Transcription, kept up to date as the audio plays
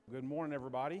Good morning,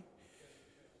 everybody.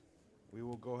 We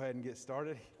will go ahead and get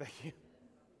started. Thank you.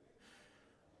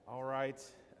 All right.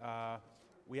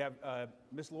 We have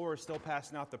Miss Laura is still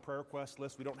passing out the prayer request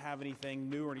list. We don't have anything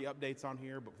new or any updates on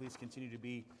here, but please continue to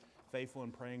be faithful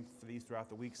in praying for these throughout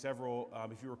the week. Several,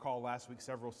 if you recall last week,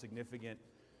 several significant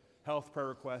health prayer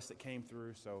requests that came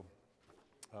through. So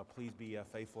please be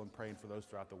faithful in praying for those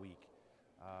throughout the week.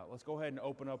 Let's go ahead and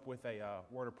open up with a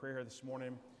word of prayer this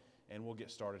morning, and we'll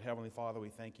get started. Heavenly Father, we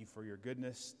thank you for your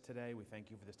goodness today. We thank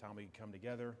you for this time we can come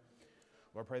together.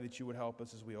 Lord, I pray that you would help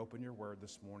us as we open your word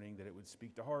this morning, that it would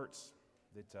speak to hearts,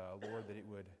 that, Lord, that it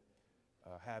would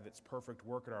have its perfect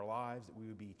work in our lives, that we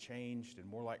would be changed and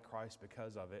more like Christ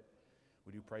because of it.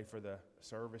 We do pray for the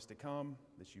service to come,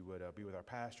 that you would be with our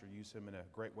pastor, use him in a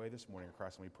great way this morning. In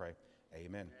Christ, and we pray.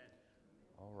 Amen.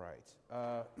 All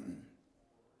right.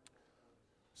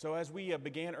 So as we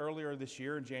began earlier this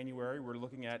year in January, we're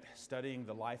looking at studying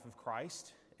the life of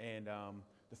Christ. And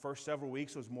the first several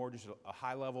weeks was more just a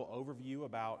high-level overview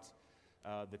about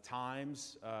the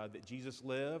times that Jesus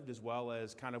lived, as well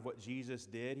as kind of what Jesus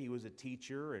did. He was a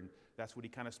teacher, and that's what he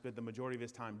kind of spent the majority of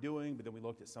his time doing. But then we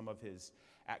looked at some of his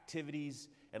activities.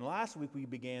 And last week we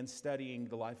began studying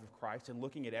the life of Christ and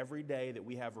looking at every day that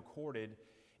we have recorded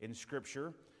in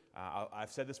Scripture. I've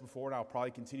said this before, and I'll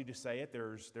probably continue to say it.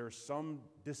 There's some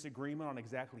disagreement on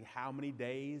exactly how many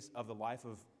days of the life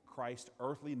of Christ's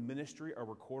earthly ministry are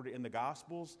recorded in the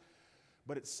Gospels,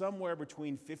 but it's somewhere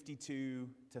between 52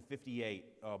 to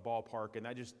 58 ballpark, and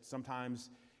that just sometimes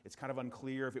it's kind of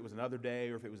unclear if it was another day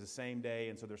or if it was the same day,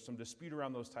 and so there's some dispute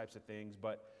around those types of things.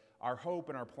 But our hope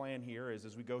and our plan here is,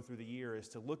 as we go through the year, is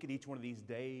to look at each one of these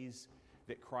days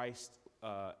that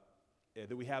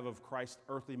that we have of Christ's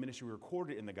earthly ministry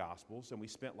recorded in the Gospels. And we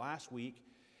spent last week,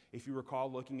 if you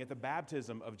recall, looking at the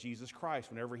baptism of Jesus Christ,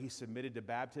 whenever he submitted to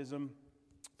baptism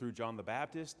through John the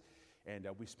Baptist. And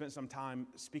we spent some time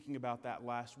speaking about that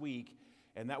last week.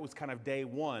 And that was kind of day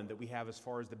one that we have as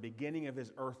far as the beginning of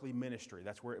his earthly ministry.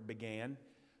 That's where it began.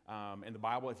 In the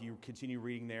Bible, if you continue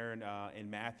reading there in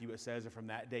Matthew, it says that from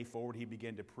that day forward, he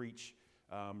began to preach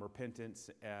repentance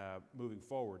moving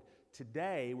forward.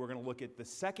 Today, we're going to look at the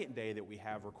second day that we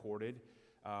have recorded,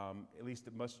 at least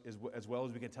as well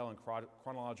as we can tell in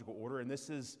chronological order. And this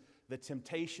is the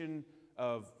temptation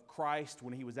of Christ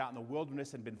when he was out in the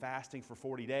wilderness and been fasting for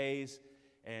 40 days.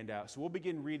 And so we'll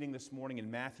begin reading this morning in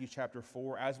Matthew chapter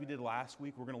 4. As we did last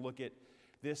week, we're going to look at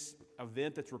this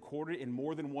event that's recorded in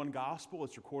more than one gospel.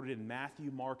 It's recorded in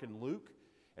Matthew, Mark, and Luke.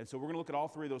 And so we're going to look at all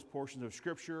three of those portions of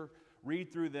Scripture,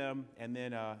 read through them, and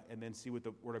then see what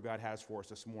the Word of God has for us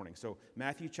this morning. So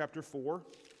Matthew chapter 4.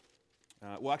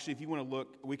 Well, actually, if you want to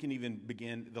look, we can even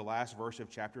begin the last verse of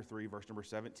chapter 3, verse number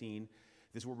 17.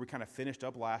 This is where we kind of finished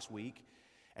up last week.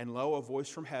 And lo, a voice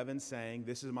from heaven saying,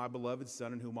 "This is my beloved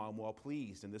Son in whom I am well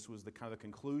pleased." And this was the kind of the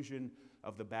conclusion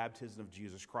of the baptism of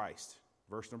Jesus Christ.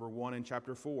 Verse number 1 in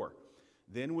chapter 4.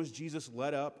 Then was Jesus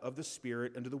led up of the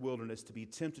Spirit into the wilderness to be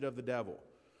tempted of the devil.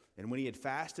 And when he had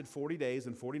fasted 40 days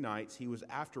and 40 nights, he was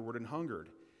afterward and hungered.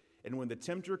 And when the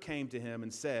tempter came to him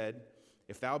and said,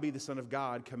 "If thou be the Son of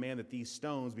God, command that these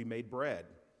stones be made bread."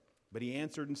 But he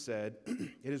answered and said,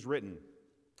 "It is written,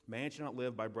 man shall not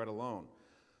live by bread alone,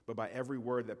 but by every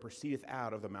word that proceedeth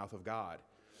out of the mouth of God."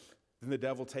 Then the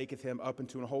devil taketh him up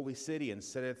into an holy city, and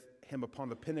setteth him upon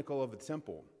the pinnacle of the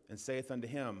temple, and saith unto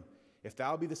him, "If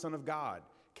thou be the Son of God,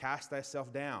 cast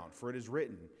thyself down, for it is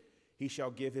written, He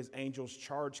shall give his angels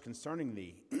charge concerning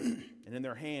thee, and in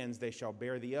their hands they shall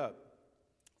bear thee up,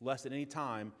 lest at any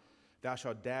time thou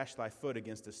shalt dash thy foot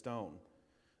against a stone."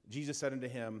 Jesus said unto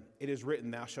him, "It is written,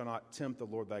 Thou shalt not tempt the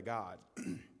Lord thy God."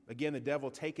 Again the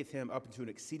devil taketh him up into an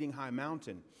exceeding high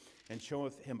mountain, and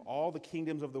showeth him all the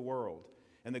kingdoms of the world,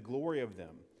 and the glory of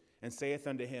them, and saith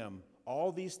unto him,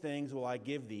 "All these things will I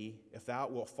give thee, if thou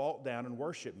wilt fall down and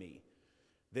worship me."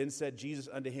 Then said Jesus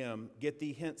unto him, "Get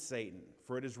thee hence, Satan,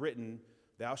 for it is written,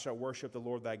 Thou shalt worship the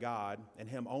Lord thy God, and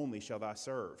him only shalt thou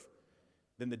serve."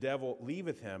 Then the devil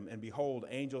leaveth him, and behold,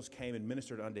 angels came and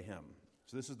ministered unto him.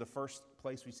 So this is the first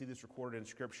place we see this recorded in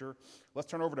Scripture.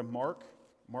 Let's turn over to Mark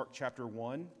chapter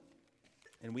 1.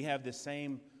 And we have this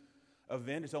same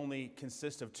event. It only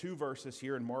consists of two verses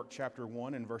here in Mark chapter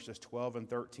 1 and verses 12 and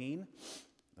 13.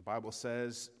 The Bible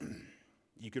says,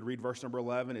 you could read verse number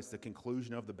 11. It's the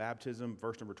conclusion of the baptism.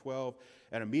 Verse number 12.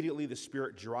 "And immediately the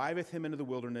Spirit driveth him into the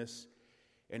wilderness,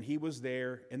 and he was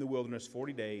there in the wilderness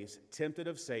 40 days, tempted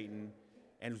of Satan,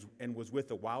 and was with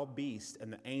the wild beast,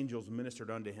 and the angels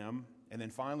ministered unto him." And then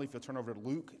finally, if you'll turn over to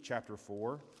Luke chapter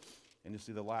 4, and you'll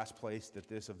see the last place that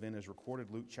this event is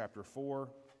recorded, Luke chapter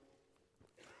 4,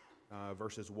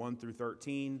 verses 1 through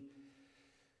 13.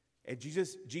 And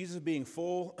Jesus, being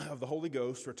full of the Holy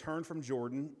Ghost, returned from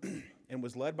Jordan and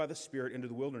was led by the Spirit into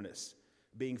the wilderness,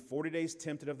 being 40 days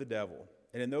tempted of the devil.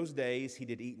 And in those days he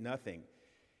did eat nothing.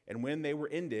 And when they were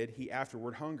ended, he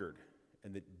afterward hungered.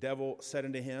 And the devil said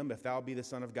unto him, If thou be the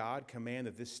Son of God, command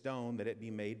that this stone that it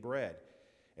be made bread.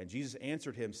 And Jesus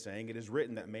answered him, saying, It is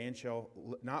written that man shall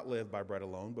not live by bread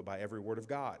alone, but by every word of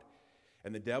God.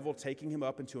 And the devil, taking him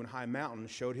up into an high mountain,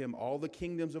 showed him all the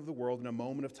kingdoms of the world in a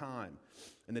moment of time.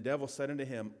 And the devil said unto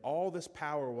him, All this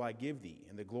power will I give thee,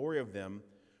 and the glory of them,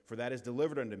 for that is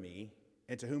delivered unto me,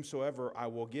 and to whomsoever I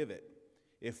will give it.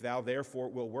 If thou therefore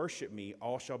wilt worship me,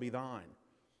 all shall be thine.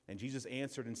 And Jesus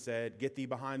answered and said, Get thee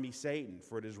behind me, Satan,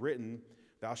 for it is written,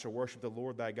 Thou shalt worship the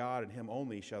Lord thy God, and him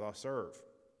only shalt thou serve.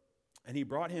 And he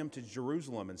brought him to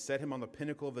Jerusalem, and set him on the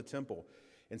pinnacle of the temple,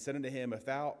 and said unto him,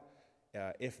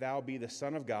 If thou be the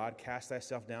Son of God, cast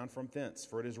thyself down from thence.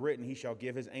 For it is written, He shall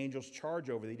give his angels charge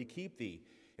over thee to keep thee,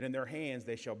 and in their hands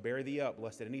they shall bear thee up,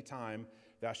 lest at any time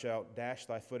thou shalt dash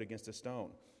thy foot against a stone.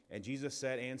 And Jesus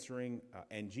answering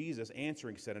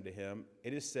said unto him,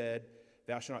 It is said,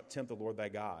 Thou shalt not tempt the Lord thy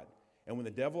God. And when the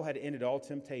devil had ended all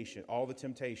the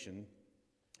temptation,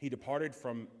 he departed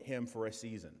from him for a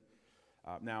season.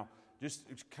 Now, just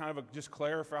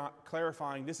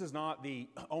clarifying, this is not the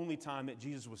only time that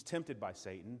Jesus was tempted by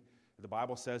Satan. The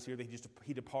Bible says here that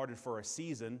he departed for a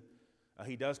season.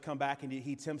 He does come back and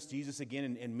he tempts Jesus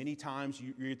again, and many times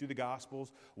you read through the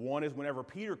Gospels. One is whenever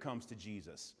Peter comes to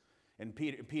Jesus. And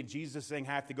Jesus is saying,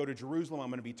 I have to go to Jerusalem, I'm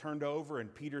going to be turned over.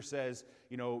 And Peter says,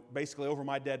 basically over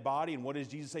my dead body. And what does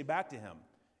Jesus say back to him?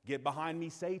 Get behind me,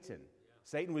 Satan.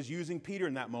 Satan was using Peter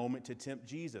in that moment to tempt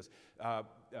Jesus.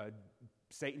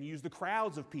 Satan used the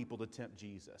crowds of people to tempt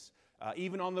Jesus.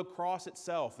 Even on the cross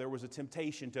itself, there was a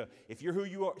temptation to, if you're who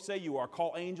you say you are,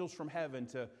 call angels from heaven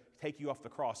to take you off the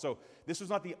cross. So this was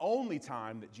not the only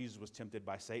time that Jesus was tempted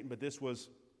by Satan, but this was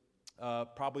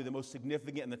probably the most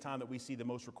significant and the time that we see the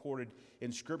most recorded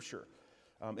in Scripture.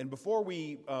 And before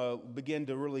we begin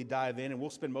to really dive in, and we'll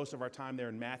spend most of our time there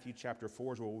in Matthew chapter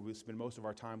 4 is where we'll spend most of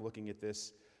our time looking at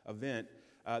this event.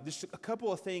 There's a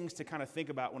couple of things to kind of think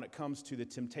about when it comes to the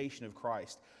temptation of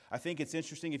Christ. I think it's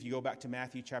interesting if you go back to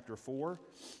Matthew chapter 4,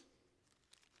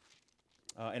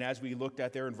 and as we looked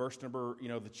at there in verse number,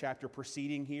 the chapter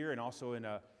preceding here, and also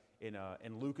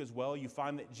in Luke as well, you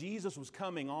find that Jesus was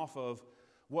coming off of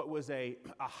what was a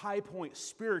high point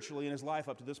spiritually in his life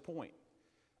up to this point.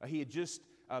 He had just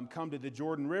come to the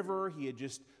Jordan River. He had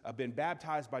just been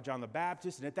baptized by John the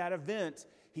Baptist, and at that event,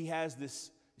 he has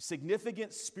this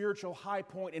significant spiritual high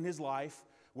point in his life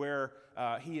where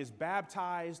he is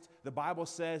baptized. The Bible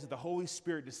says that the Holy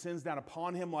Spirit descends down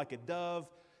upon him like a dove.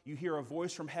 You hear a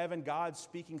voice from heaven, God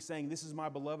speaking, saying, This is my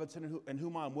beloved Son in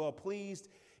whom I am well pleased.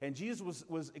 And Jesus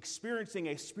was experiencing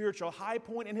a spiritual high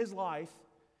point in his life,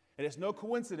 and it's no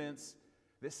coincidence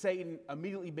that Satan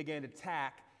immediately began to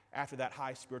attack after that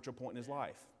high spiritual point in his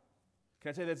life. Can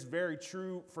I say that's very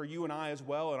true for you and I as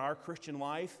well in our Christian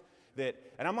life?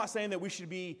 And I'm not saying that we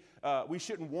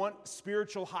shouldn't want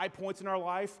spiritual high points in our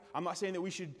life. I'm not saying that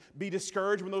we should be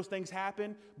discouraged when those things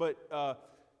happen. But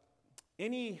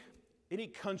any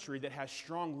country that has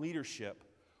strong leadership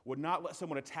would not let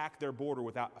someone attack their border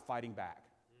without fighting back.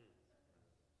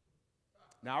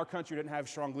 Now, our country didn't have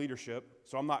strong leadership,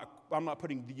 so I'm not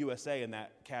putting the USA in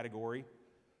that category.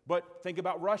 But think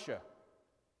about Russia.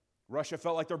 Russia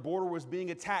felt like their border was being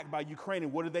attacked by Ukraine,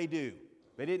 and what did?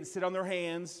 They didn't sit on their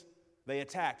hands. They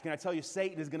attacked. Can I tell you,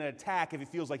 Satan is going to attack if he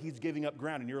feels like he's giving up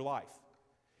ground in your life.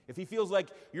 If he feels like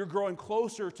you're growing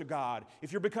closer to God,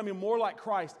 if you're becoming more like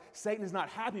Christ, Satan is not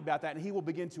happy about that, and he will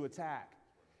begin to attack.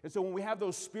 And so when we have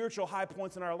those spiritual high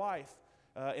points in our life,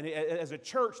 and as a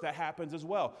church, that happens as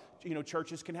well.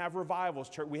 Churches can have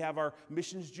revivals. We have our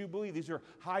Missions Jubilee. These are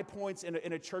high points in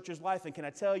a church's life. And can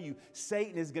I tell you,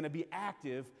 Satan is going to be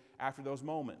active after those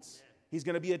moments. He's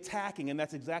going to be attacking, and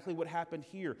that's exactly what happened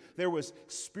here. There was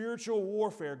spiritual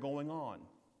warfare going on.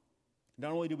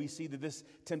 Not only do we see that this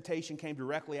temptation came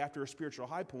directly after a spiritual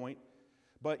high point,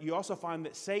 but you also find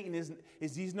that Satan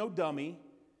he's no dummy.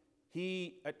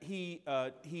 He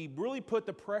really put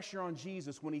the pressure on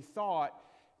Jesus when he thought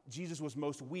Jesus was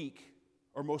most weak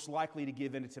or most likely to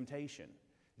give in to temptation.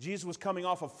 Jesus was coming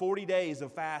off of 40 days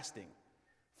of fasting,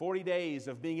 40 days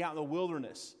of being out in the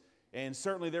wilderness, and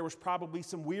certainly there was probably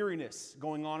some weariness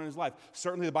going on in his life.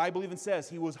 Certainly the Bible even says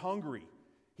he was hungry.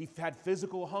 He had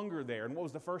physical hunger there. And what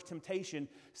was the first temptation?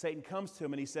 Satan comes to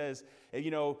him and he says,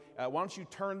 why don't you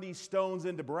turn these stones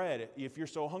into bread? If you're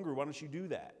so hungry, why don't you do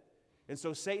that? And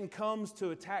so Satan comes to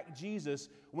attack Jesus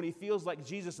when he feels like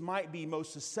Jesus might be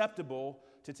most susceptible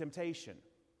to temptation.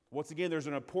 Once again, there's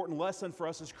an important lesson for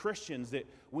us as Christians that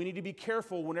we need to be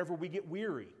careful whenever we get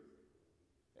weary.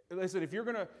 Listen, I'm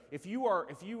going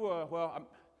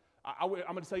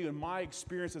to tell you in my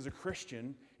experience as a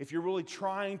Christian, if you're really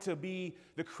trying to be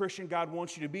the Christian God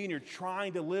wants you to be and you're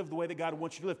trying to live the way that God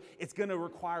wants you to live, it's going to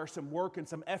require some work and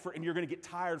some effort, and you're going to get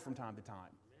tired from time to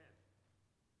time.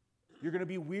 You're going to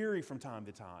be weary from time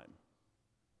to time.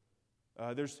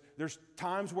 There's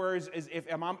times where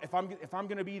if I'm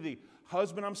going to be the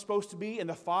husband I'm supposed to be and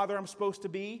the father I'm supposed to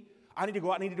be, I need to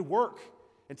go out and I need to work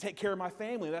and take care of my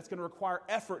family. That's going to require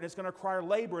effort and it's going to require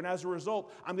labor. And as a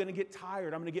result, I'm going to get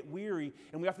tired. I'm going to get weary.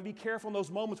 And we have to be careful in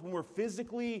those moments when we're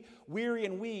physically weary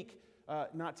and weak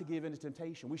not to give in to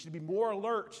temptation. We should be more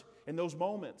alert in those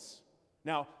moments.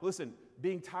 Now, listen,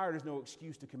 being tired is no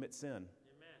excuse to commit sin. Amen.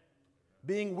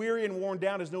 Being weary and worn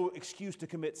down is no excuse to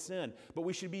commit sin. But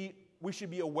we should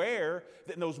be aware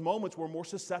that in those moments we're more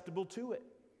susceptible to it.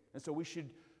 And so we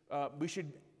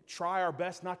should try our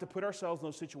best not to put ourselves in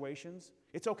those situations.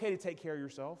 It's okay to take care of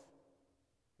yourself.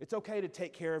 It's okay to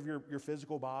take care of your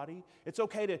physical body. It's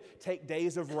okay to take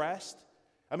days of rest.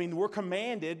 I mean, we're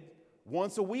commanded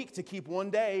once a week to keep one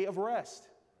day of rest,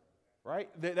 right?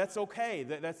 That's okay.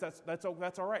 That's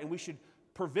all right. And we should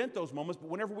prevent those moments. But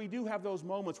whenever we do have those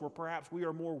moments where perhaps we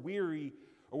are more weary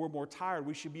or we're more tired,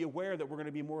 we should be aware that we're going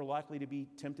to be more likely to be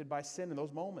tempted by sin in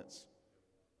those moments.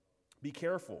 Be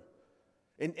careful.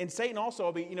 And Satan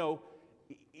also,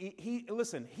 he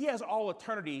has all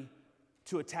eternity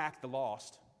to attack the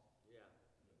lost.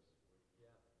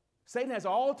 Satan has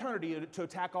all eternity to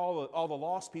attack all the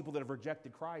lost people that have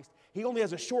rejected Christ. He only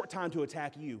has a short time to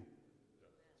attack you.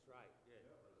 That's right.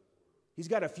 He's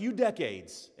got a few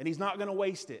decades, and he's not going to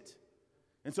waste it.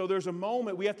 And so there's a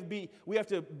moment we have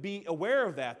to be aware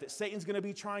of that Satan's going to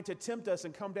be trying to tempt us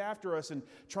and come after us and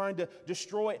trying to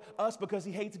destroy us because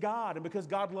he hates God, and because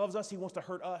God loves us, he wants to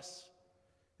hurt us.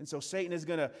 And so Satan is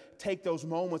going to take those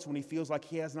moments when he feels like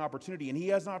he has an opportunity, and he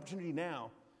has an opportunity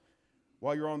now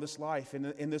while you're on this life,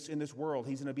 in this world.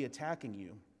 He's going to be attacking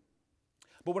you.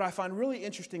 But what I find really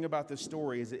interesting about this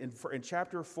story is that in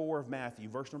chapter 4 of Matthew,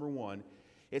 verse number 1,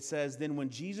 it says, then was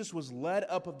Jesus led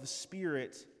up of the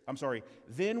Spirit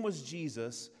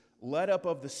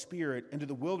into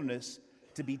the wilderness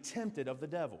to be tempted of the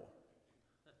devil.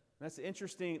 That's an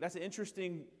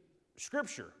interesting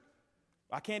scripture.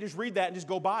 I can't just read that and just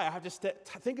go by. I have to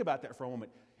think about that for a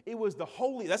moment. It was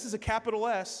this is a capital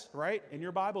S, right? In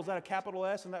your Bible, is that a capital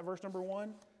S in that verse number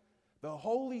 1? The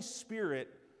Holy Spirit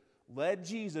led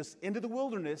Jesus into the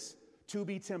wilderness to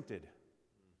be tempted.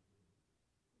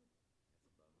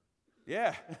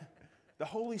 Yeah. The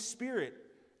Holy Spirit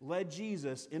led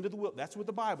Jesus into the wilderness. That's what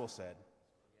the Bible said.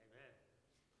 Amen.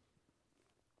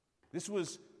 This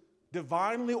was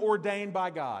divinely ordained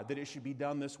by God that it should be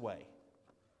done this way.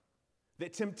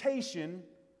 That temptation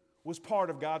was part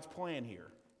of God's plan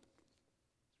here.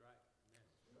 That's right.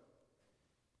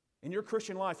 Amen. In your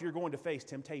Christian life, you're going to face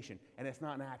temptation, and it's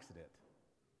not an accident.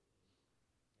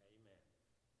 Amen.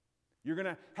 You're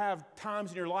going to have times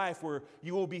in your life where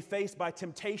you will be faced by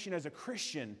temptation as a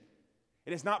Christian.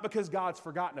 And it's not because God's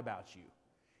forgotten about you.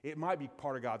 It might be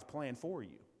part of God's plan for you.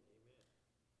 Amen.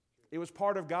 It was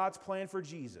part of God's plan for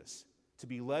Jesus to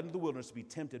be led into the wilderness to be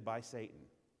tempted by Satan.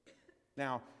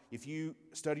 Now, if you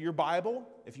study your Bible,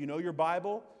 if you know your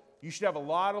Bible, you should have a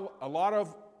lot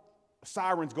of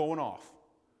sirens going off.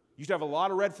 You should have a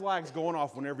lot of red flags going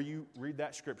off whenever you read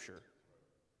that scripture.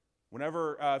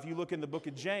 Whenever, if you look in the book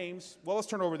of James, well, let's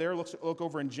turn over there. Look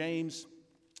over in James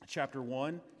chapter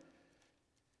 1.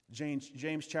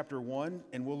 James chapter 1,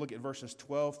 and we'll look at verses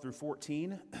 12 through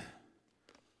 14.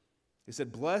 It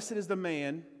said, blessed is the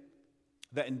man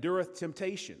that endureth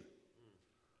temptation,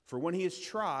 for when he is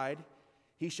tried,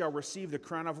 he shall receive the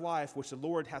crown of life which the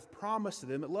Lord hath promised to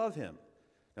them that love him.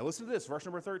 Now listen to this, verse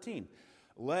number 13.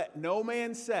 Let no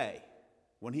man say,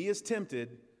 when he is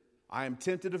tempted, I am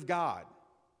tempted of God.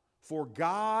 For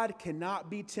God cannot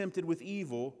be tempted with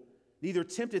evil, neither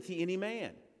tempteth he any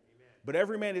man. But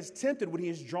every man is tempted when he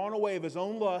is drawn away of his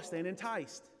own lust and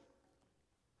enticed.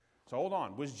 So hold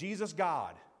on. Was Jesus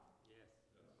God?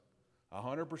 Yes.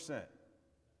 100%.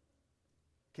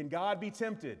 Can God be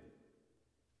tempted?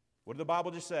 What did the Bible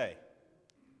just say?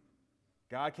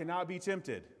 God cannot be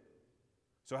tempted.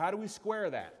 So how do we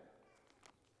square that?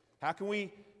 How can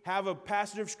we have a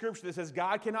passage of Scripture that says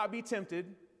God cannot be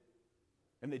tempted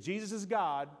and that Jesus is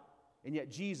God, and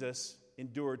yet Jesus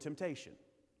endured temptation?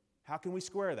 How can we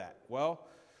square that? Well,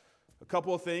 a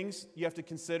couple of things you have to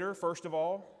consider. First of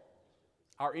all,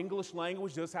 our English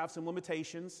language does have some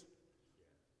limitations.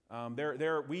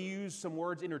 We use some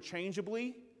words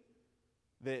interchangeably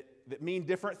that mean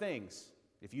different things.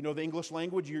 If you know the English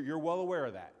language, you're well aware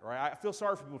of that, right? I feel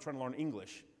sorry for people trying to learn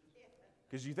English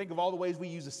because you think of all the ways we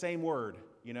use the same word,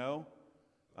 you know?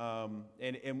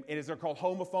 And as they're called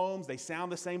homophones, they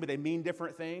sound the same, but they mean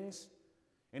different things.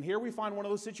 And here we find one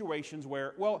of those situations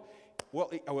where, well,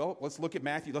 let's look at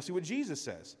Matthew. Let's see what Jesus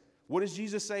says. What does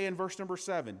Jesus say in verse number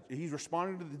 7? He's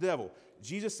responding to the devil.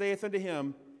 Jesus saith unto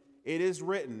him, it is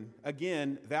written,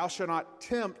 again, thou shalt not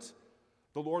tempt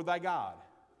the Lord thy God.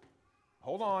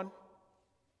 Hold on.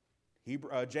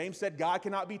 James said God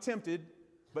cannot be tempted,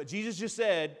 but Jesus just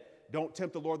said, don't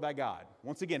tempt the Lord thy God.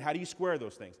 Once again, how do you square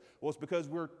those things? Well, it's because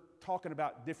we're talking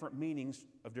about different meanings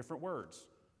of different words.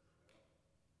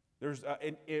 There's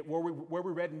where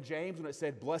we read in James when it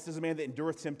said, blessed is a man that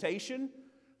endureth temptation.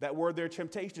 That word there,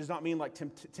 temptation, does not mean like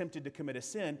tempted to commit a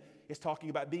sin. It's talking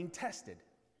about being tested,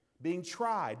 being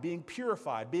tried, being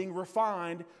purified, being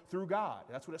refined through God.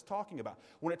 That's what it's talking about.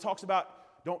 When it talks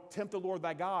about don't tempt the Lord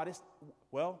thy God,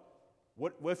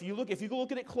 if you look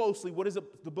at it closely, what does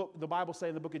the Bible say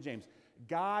in the book of James?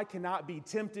 God cannot be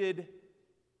tempted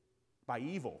by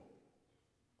evil.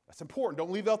 That's important.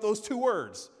 Don't leave out those two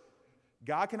words.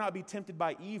 God cannot be tempted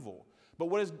by evil. But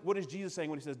what is Jesus saying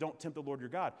when he says, don't tempt the Lord your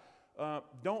God?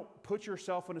 Don't put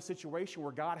yourself in a situation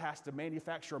where God has to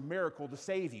manufacture a miracle to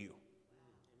save you.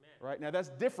 Amen. Right? Now that's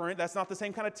different. That's not the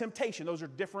same kind of temptation. Those are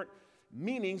different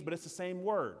meanings, but it's the same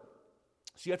word.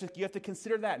 So you have to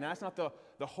consider that. Now, that's not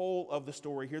the whole of the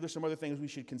story here. There's some other things we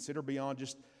should consider beyond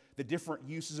just the different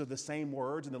uses of the same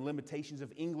words and the limitations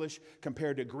of English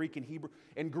compared to Greek and Hebrew.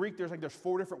 In Greek, there's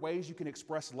 4 different ways you can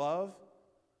express love.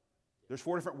 There's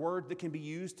 4 different words that can be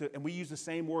used, and we use the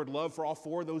same word love for all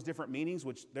 4 of those different meanings,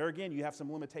 which there again, you have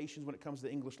some limitations when it comes to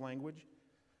the English language.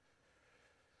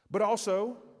 But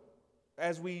also,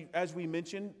 as we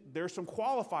mentioned, there's some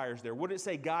qualifiers there. What did it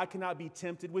say? God cannot be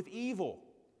tempted with evil.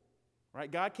 Right?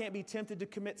 God can't be tempted to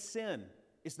commit sin.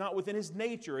 It's not within his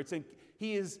nature.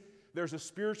 There's a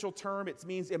spiritual term. It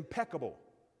means impeccable.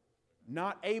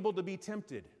 Not able to be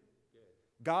tempted.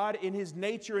 God in his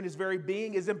nature and his very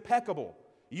being is impeccable.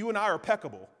 You and I are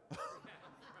peccable.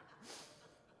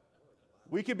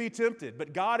 We could be tempted,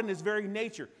 but God in his very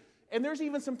nature. And there's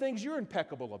even some things you're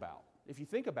impeccable about. If you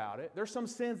think about it, there's some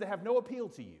sins that have no appeal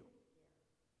to you.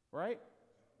 Right?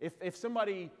 If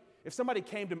somebody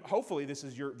came to, hopefully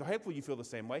you feel the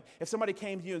same way. If somebody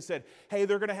came to you and said, hey,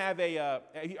 they're going to have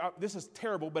this is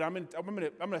terrible, but I'm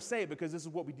going to say it because this is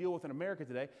what we deal with in America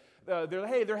today.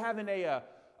 They're having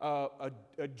a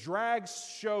drag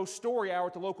show story hour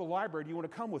at the local library. Do you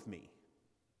want to come with me?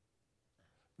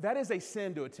 That is a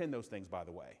sin to attend those things, by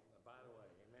the way.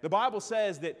 The Bible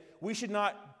says that we should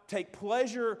not take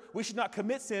pleasure, we should not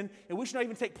commit sin, and we should not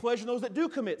even take pleasure in those that do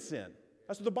commit sin.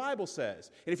 That's what the Bible says.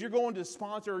 And if you're going to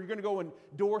sponsor or you're going to go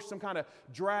endorse some kind of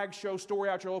drag show story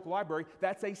out at your local library,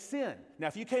 that's a sin. Now,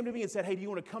 if you came to me and said, hey, do you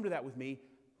want to come to that with me?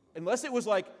 Unless it was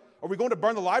like, are we going to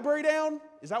burn the library down?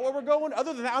 Is that where we're going?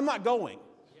 Other than that, I'm not going.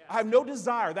 I have no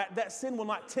desire. That sin will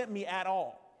not tempt me at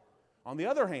all. On the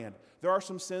other hand, there are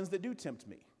some sins that do tempt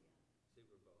me.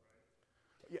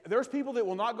 There's people that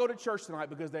will not go to church tonight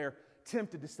because they're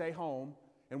tempted to stay home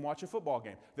and watch a football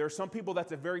game. There are some people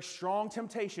that's a very strong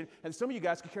temptation, and some of you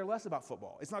guys could care less about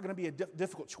football. It's not going to be a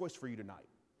difficult choice for you tonight,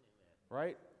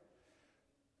 right?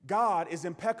 God is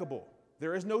impeccable.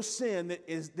 There is no sin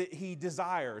that he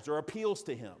desires or appeals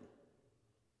to him.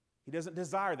 He doesn't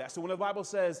desire that. So when the Bible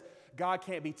says God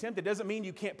can't be tempted, it doesn't mean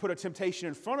you can't put a temptation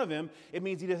in front of him. It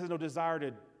means he has no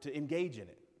desire to engage in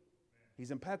it.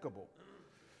 He's impeccable.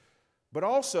 But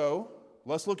also,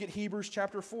 let's look at Hebrews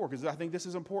chapter 4, because I think this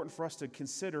is important for us to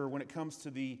consider when it comes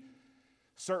to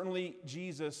certainly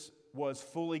Jesus was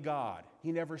fully God.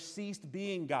 He never ceased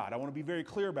being God. I want to be very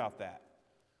clear about that.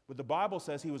 But the Bible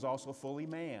says he was also fully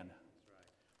man.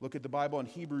 Look at the Bible in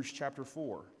Hebrews chapter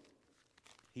 4.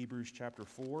 Hebrews chapter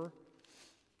 4.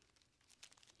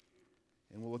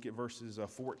 And we'll look at verses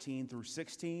 14 through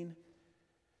 16.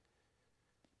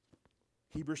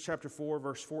 Hebrews chapter 4,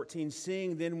 verse 14.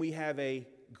 Seeing then we have a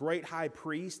great high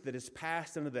priest that is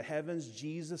passed into the heavens,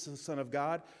 Jesus, the Son of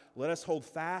God, let us hold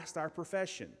fast our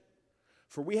profession.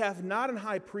 For we have not an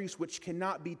high priest which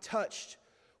cannot be touched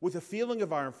with the feeling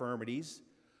of our infirmities,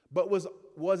 but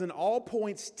was in all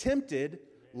points tempted,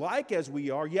 like as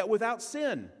we are, yet without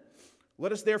sin.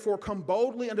 Let us therefore come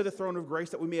boldly under the throne of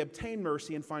grace, that we may obtain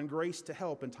mercy and find grace to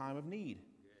help in time of need.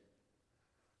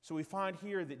 So we find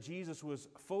here that Jesus was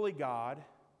fully God,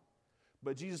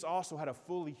 but Jesus also had a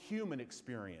fully human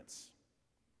experience.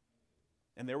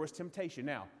 And there was temptation.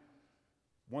 Now,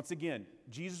 once again,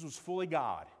 Jesus was fully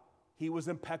God. He was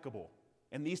impeccable.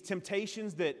 And these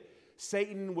temptations that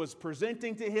Satan was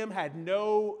presenting to him had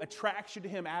no attraction to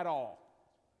him at all.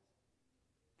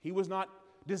 He was not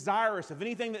desirous of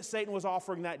anything that Satan was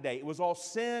offering that day. It was all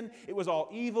sin, it was all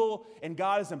evil, and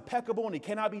God is impeccable, and he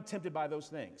cannot be tempted by those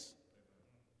things.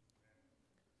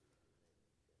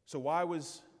 So why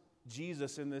was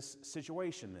Jesus in this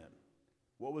situation then?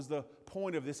 What was the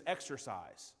point of this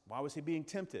exercise? Why was he being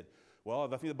tempted? Well,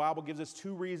 I think the Bible gives us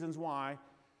two reasons why.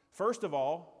 First of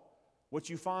all, what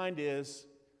you find is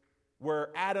where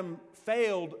Adam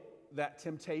failed that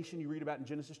temptation, you read about in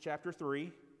Genesis chapter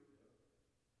 3.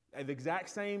 The exact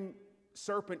same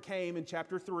serpent came in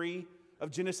chapter 3 of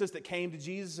Genesis that came to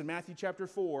Jesus in Matthew chapter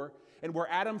 4. And where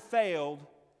Adam failed,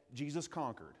 Jesus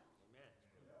conquered.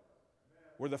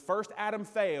 Where the first Adam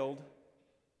failed,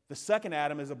 the second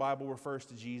Adam, as the Bible refers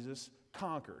to Jesus,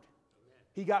 conquered.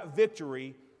 He got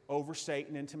victory over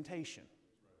Satan and temptation.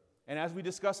 And as we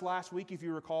discussed last week, if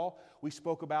you recall, we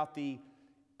spoke about the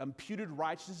imputed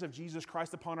righteousness of Jesus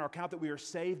Christ upon our account, that we are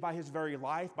saved by his very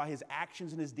life, by his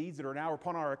actions and his deeds that are now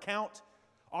upon our account.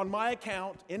 On my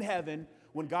account in heaven,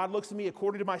 when God looks at me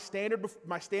according to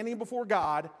my standing before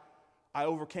God, I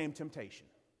overcame temptation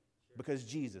because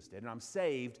Jesus did, and I'm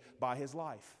saved by his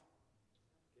life.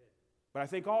 But I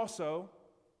think also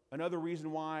another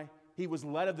reason why he was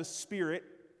led of the Spirit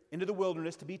into the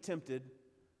wilderness to be tempted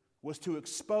was to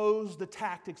expose the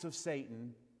tactics of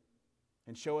Satan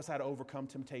and show us how to overcome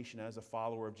temptation as a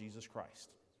follower of Jesus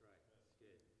Christ.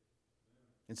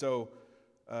 And so,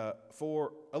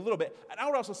 for a little bit, and I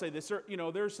would also say this,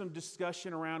 there's some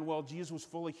discussion around, well, Jesus was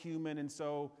fully human, and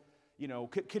so,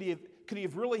 could he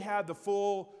have really had the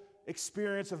full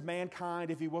experience of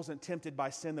mankind if he wasn't tempted by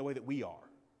sin the way that we are?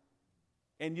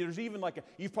 And there's even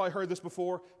you've probably heard this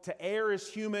before, to err is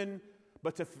human,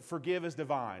 but to forgive is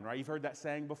divine, right? You've heard that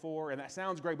saying before, and that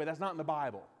sounds great, but that's not in the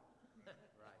Bible.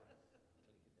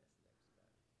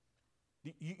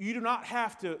 You do not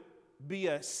have to be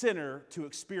a sinner to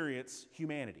experience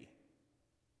humanity.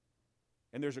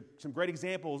 And there's some great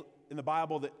examples in the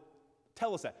Bible that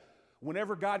tell us that.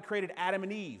 Whenever God created Adam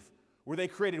and Eve, were they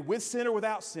created with sin or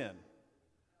without sin?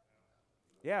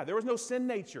 Yeah, there was no sin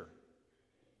nature.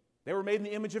 They were made in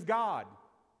the image of God.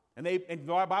 And the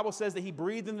Bible says that he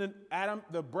breathed into Adam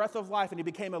the breath of life and he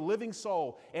became a living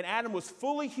soul. And Adam was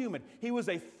fully human. He was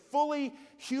a fully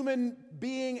human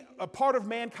being, a part of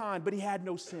mankind, but he had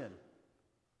no sin.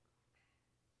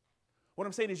 What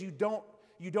I'm saying is you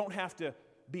don't have to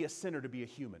be a sinner to be a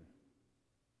human.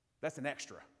 That's an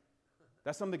extra.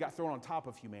 That's something that got thrown on top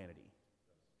of humanity.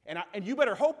 And you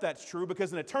better hope that's true,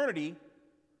 because in eternity,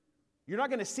 you're not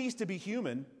going to cease to be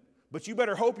human, but you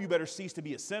better hope you better cease to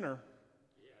be a sinner.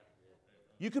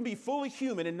 You can be fully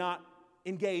human and not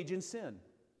engage in sin.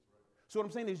 So what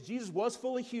I'm saying is Jesus was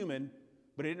fully human,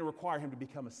 but it didn't require him to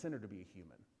become a sinner to be a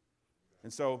human.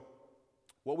 And so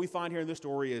what we find here in this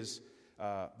story is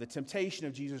the temptation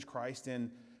of Jesus Christ.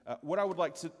 And what I would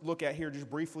like to look at here just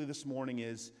briefly this morning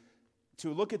is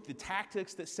to look at the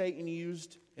tactics that Satan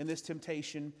used in this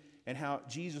temptation and how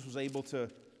Jesus was able to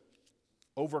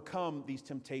overcome these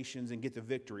temptations and get the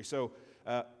victory. So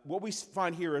what we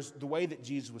find here is the way that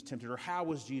Jesus was tempted, or how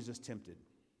was Jesus tempted.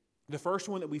 The first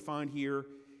one that we find here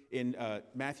in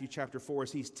Matthew chapter 4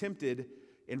 is he's tempted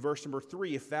in verse number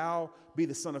 3. If thou be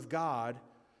the Son of God,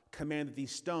 command that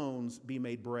these stones be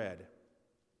made bread.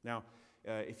 Now,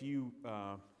 if you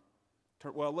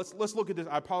let's look at this.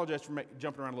 I apologize for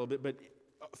jumping around a little bit, but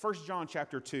 1 John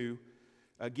chapter 2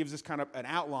 gives us kind of an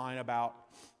outline about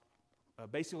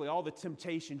basically all the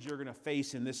temptations you're going to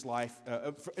face in this life,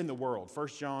 in the world. 1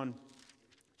 John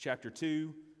chapter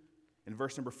 2 and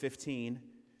verse number 15.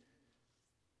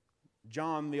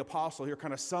 John the apostle here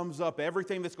kind of sums up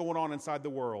everything that's going on inside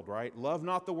the world, right? Love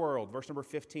not the world, verse number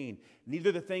 15.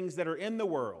 Neither the things that are in the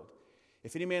world.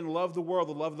 If any man love the world,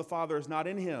 the love of the Father is not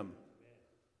in him.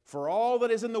 For all that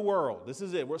is in the world, this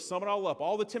is it, we're summing it all up,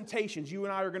 all the temptations you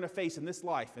and I are going to face in this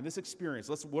life, in this experience,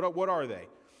 what are they?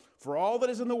 For all that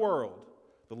is in the world,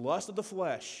 the lust of the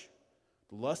flesh,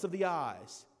 the lust of the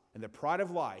eyes, and the pride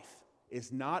of life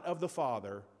is not of the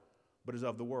Father, but is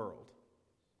of the world.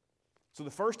 So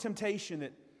the first temptation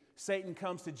that Satan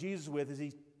comes to Jesus with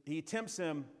is he tempts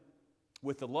him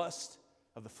with the lust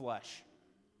of the flesh.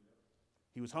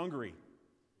 He was hungry.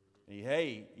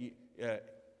 And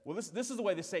this is the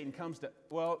way that Satan comes to,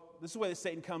 this is the way that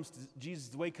Satan comes to Jesus,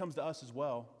 the way he comes to us as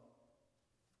well.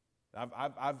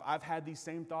 I've had these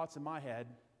same thoughts in my head.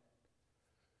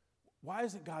 Why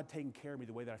isn't God taking care of me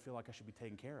the way that I feel like I should be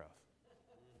taken care of?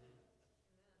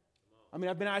 I mean,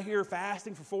 I've been out here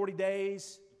fasting for 40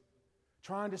 days,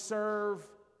 trying to serve,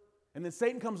 and then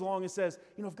Satan comes along and says,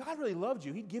 if God really loved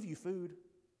you, he'd give you food.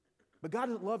 But God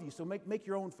doesn't love you, so make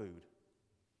your own food.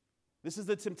 This is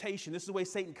the temptation. This is the way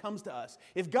Satan comes to us.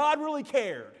 If God really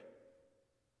cared,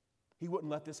 He wouldn't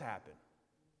let this happen.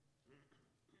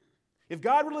 If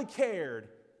God really cared,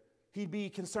 He'd be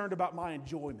concerned about my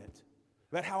enjoyment,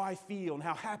 about how I feel and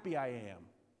how happy I am.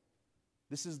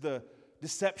 This is the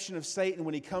deception of Satan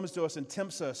when he comes to us and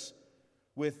tempts us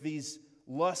with these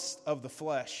lusts of the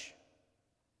flesh.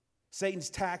 Satan's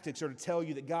tactics are to tell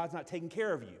you that God's not taking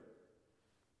care of you.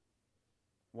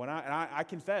 I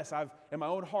confess, in my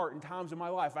own heart, in times in my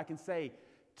life, I can say,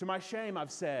 to my shame,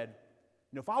 I've said,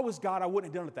 if I was God, I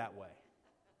wouldn't have done it that way.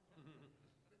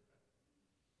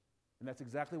 And that's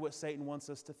exactly what Satan wants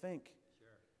us to think. Sure.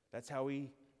 That's how he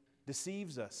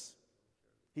deceives us.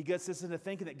 He gets us into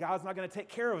thinking that God's not going to take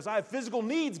care of us. I have physical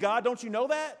needs, God. Don't you know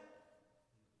that?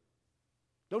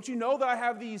 Don't you know that I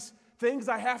have these things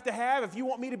I have to have? If you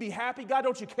want me to be happy, God,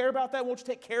 don't you care about that? Won't you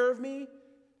take care of me?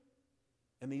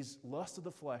 And these lusts of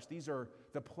the flesh, these are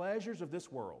the pleasures of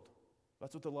this world.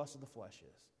 That's what the lust of the flesh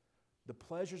is. The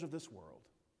pleasures of this world.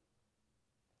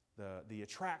 The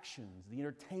attractions, the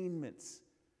entertainments,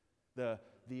 the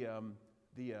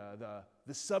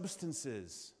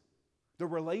substances, the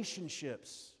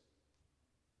relationships.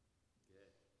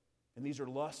 And these are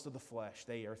lusts of the flesh.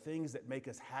 They are things that make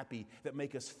us happy, that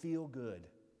make us feel good.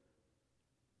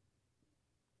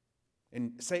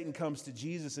 And Satan comes to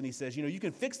Jesus and he says, you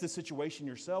can fix this situation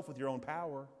yourself with your own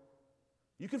power.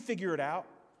 You can figure it out.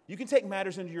 You can take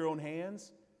matters into your own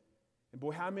hands. And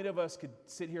boy, how many of us could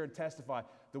sit here and testify,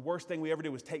 the worst thing we ever did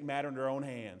was take matter into our own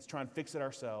hands, try and fix it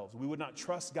ourselves. We would not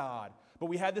trust God. But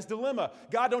we had this dilemma.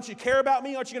 God, don't you care about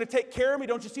me? Aren't you going to take care of me?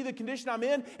 Don't you see the condition I'm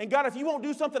in? And God, if you won't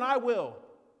do something, I will.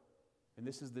 And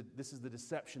this is the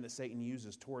deception that Satan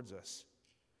uses towards us.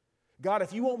 God,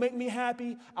 if you won't make me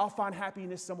happy, I'll find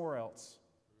happiness somewhere else.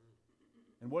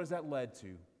 And what has that led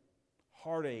to?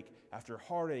 Heartache after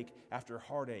heartache after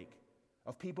heartache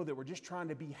of people that were just trying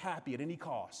to be happy at any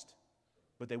cost,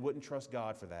 but they wouldn't trust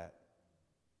God for that.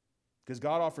 Because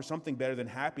God offers something better than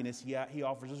happiness. He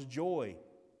offers us joy,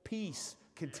 peace,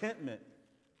 contentment.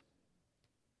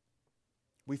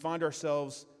 We find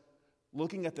ourselves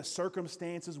looking at the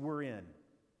circumstances we're in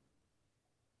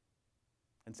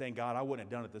and saying, God, I wouldn't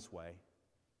have done it this way.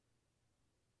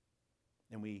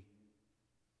 And we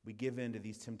give in to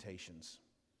these temptations.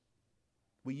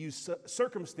 We use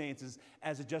circumstances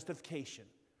as a justification.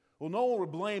 Well, no one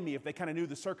would blame me if they kind of knew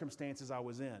the circumstances I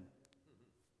was in.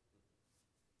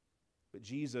 But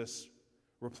Jesus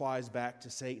replies back to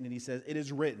Satan and he says, it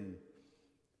is written,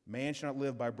 man shall not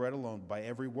live by bread alone, but by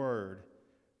every word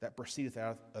that proceedeth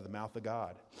out of the mouth of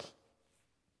God.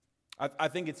 I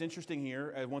think it's interesting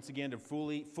here, once again, to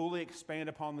fully expand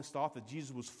upon this thought that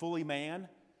Jesus was fully man.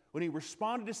 When he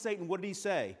responded to Satan, what did he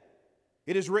say?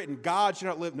 It is written, God shall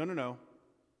not live. No.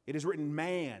 It is written,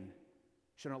 man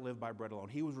shall not live by bread alone.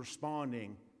 He was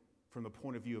responding from the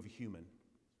point of view of a human.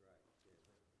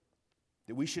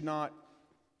 That we should not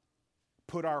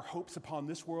put our hopes upon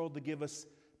this world to give us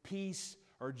peace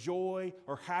or joy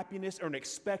or happiness or an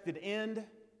expected end.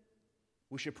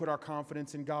 We should put our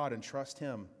confidence in God and trust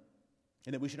Him.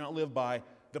 And that we should not live by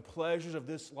the pleasures of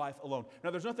this life alone.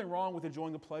 Now, there's nothing wrong with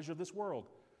enjoying the pleasure of this world.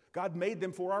 God made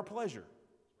them for our pleasure.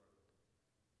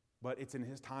 But it's in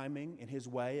His timing, in His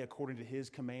way, according to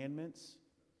His commandments.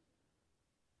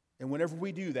 And whenever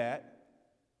we do that,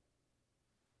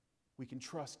 we can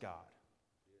trust God.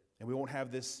 And we won't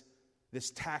have this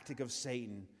tactic of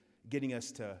Satan getting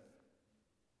us to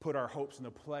put our hopes in the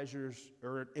pleasures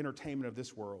or entertainment of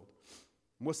this world.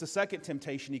 And what's the second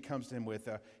temptation he comes to him with?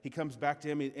 He comes back to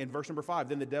him in verse number 5.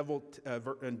 Then the devil,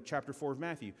 in chapter 4 of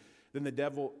Matthew, then the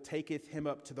devil taketh him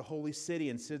up to the holy city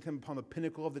and sitteth him upon the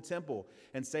pinnacle of the temple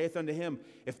and saith unto him,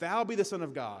 if thou be the Son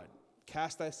of God,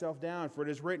 cast thyself down, for it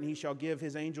is written, he shall give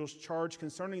his angels charge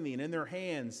concerning thee, and in their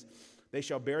hands they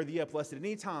shall bear thee up, lest at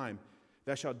any time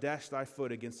thou shalt dash thy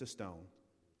foot against a stone.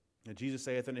 And Jesus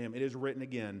saith unto him, it is written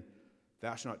again,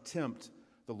 thou shalt not tempt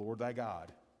the Lord thy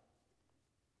God.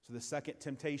 So the second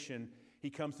temptation he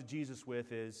comes to Jesus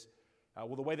with is,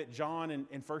 the way that John in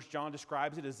 1 John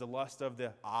describes it is the lust of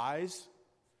the eyes.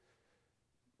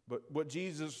 But what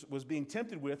Jesus was being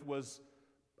tempted with was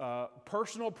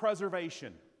personal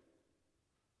preservation.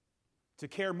 To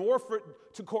care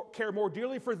more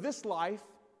dearly for this life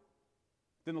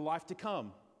than the life to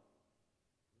come.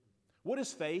 What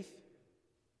is faith?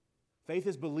 Faith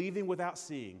is believing without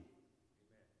seeing.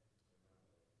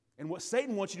 And what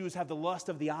Satan wants you to do is have the lust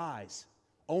of the eyes.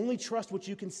 Only trust what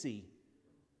you can see.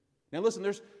 Now listen,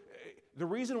 the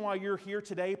reason why you're here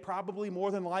today, probably more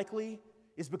than likely,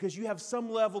 is because you have some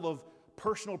level of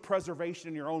personal preservation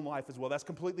in your own life as well. That's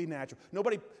completely natural.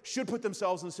 Nobody should put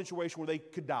themselves in a situation where they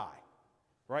could die.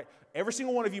 Right? Every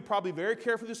single one of you probably very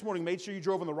carefully this morning made sure you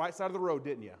drove on the right side of the road,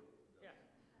 didn't you? Yeah.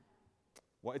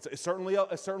 Well, it's certainly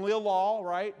a law,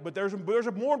 right? But there's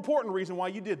a more important reason why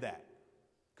you did that.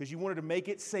 Because you wanted to make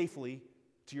it safely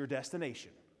to your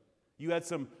destination. You had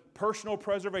some personal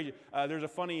preservation. There's a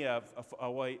funny,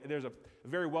 there's a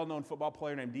very well-known football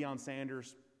player named Deion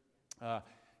Sanders.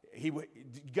 You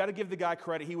got to give the guy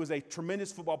credit. He was a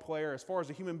tremendous football player. As far as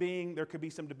a human being, there could be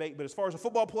some debate. But as far as a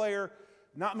football player,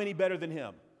 not many better than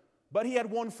him. But he had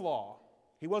one flaw.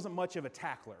 He wasn't much of a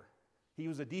tackler. He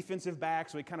was a defensive back,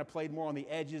 so he kind of played more on the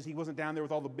edges. He wasn't down there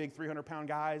with all the big 300-pound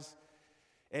guys.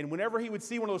 And whenever he would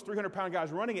see one of those 300-pound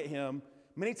guys running at him,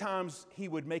 many times he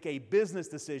would make a business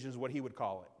decision is what he would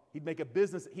call it. He'd make a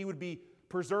business. He would be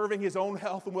preserving his own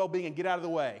health and well-being and get out of the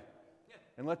way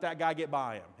and let that guy get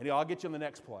by him. And I'll get you on the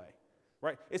next play.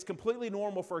 Right? It's completely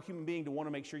normal for a human being to want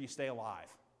to make sure you stay alive.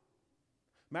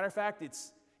 Matter of fact,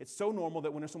 it's so normal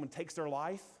that when someone takes their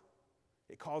life,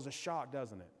 it causes shock,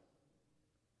 doesn't it?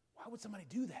 Why would somebody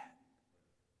do that?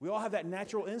 We all have that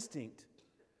natural instinct.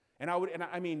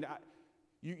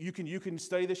 You can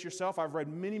study this yourself. I've read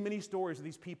many stories of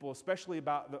these people, especially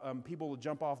about the, people who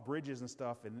jump off bridges and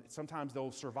stuff, and sometimes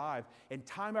they'll survive. And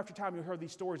time after time, you heard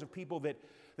these stories of people that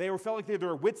felt like they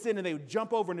were wits in, and they would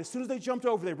jump over, and as soon as they jumped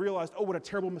over, they realized, oh, what a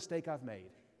terrible mistake I've made.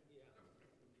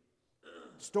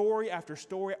 Story after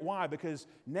story. Why? Because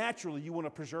naturally you want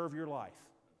to preserve your life.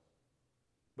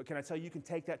 But can I tell you, you can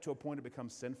take that to a point it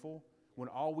becomes sinful when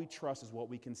all we trust is what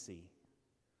we can see.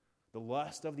 The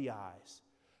lust of the eyes.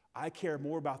 I care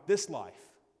more about this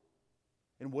life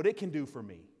and what it can do for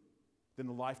me than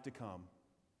the life to come.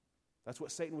 That's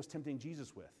what Satan was tempting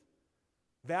Jesus with.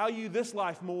 Value this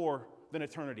life more than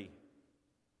eternity.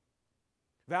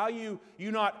 Value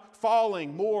you not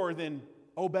falling more than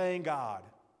obeying God.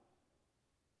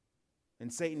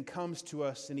 And Satan comes to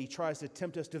us and he tries to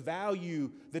tempt us to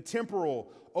value the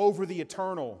temporal over the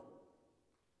eternal.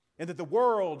 And that the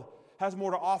world has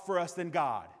more to offer us than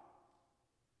God.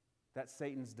 That's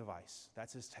Satan's device.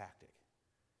 That's his tactic.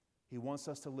 He wants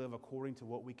us to live according to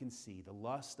what we can see, the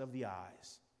lust of the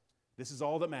eyes. This is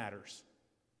all that matters.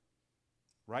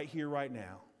 Right here, right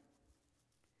now.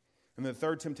 And the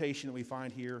third temptation that we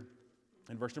find here,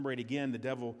 in verse number 8, again, the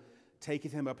devil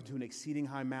taketh him up into an exceeding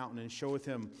high mountain and showeth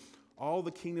him all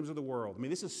the kingdoms of the world. I mean,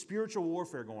 this is spiritual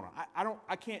warfare going on.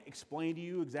 I can't explain to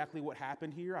you exactly what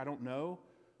happened here. I don't know.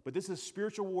 But this is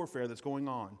spiritual warfare that's going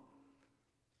on.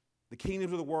 The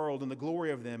kingdoms of the world and the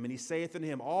glory of them. And he saith unto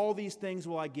him, all these things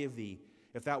will I give thee,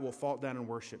 if thou wilt fall down and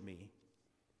worship me.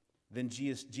 Then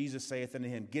Jesus saith unto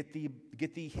him, Get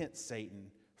thee hence,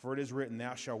 Satan, for it is written,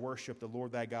 Thou shalt worship the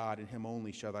Lord thy God, and him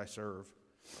only shall thou serve.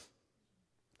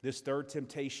 This third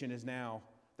temptation is now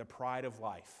the pride of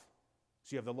life.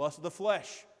 So you have the lust of the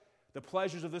flesh, the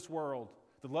pleasures of this world,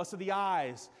 the lust of the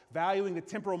eyes, valuing the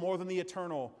temporal more than the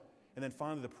eternal, and then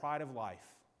finally the pride of life.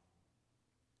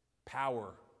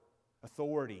 Power,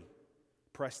 authority,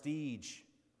 prestige.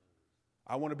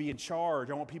 I want to be in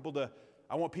charge. I want people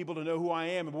to know who I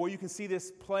am. And boy, you can see this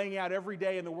playing out every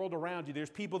day in the world around you. There's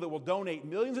people that will donate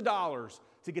millions of dollars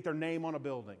to get their name on a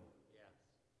building. Yeah.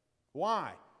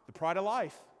 Why? The pride of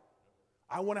life.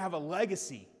 I want to have a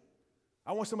legacy.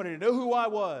 I want somebody to know who I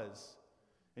was.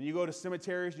 And you go to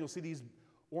cemeteries and you'll see these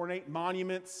ornate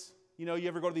monuments. You know, you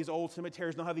ever go to these old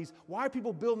cemeteries and they'll have these, why are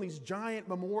people building these giant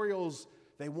memorials?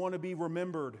 They want to be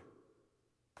remembered.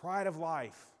 Pride of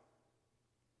life.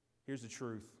 Here's the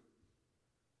truth.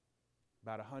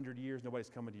 About 100 years, nobody's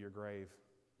coming to your grave.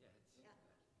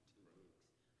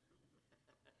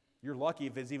 You're lucky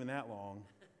if it's even that long.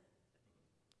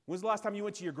 When's the last time you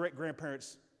went to your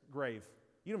great-grandparents' grave?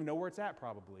 You don't even know where it's at,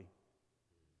 probably.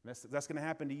 That's going to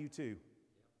happen to you, too.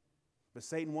 But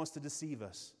Satan wants to deceive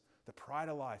us. The pride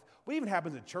of life. What even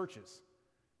happens in churches?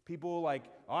 People like,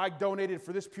 oh, I donated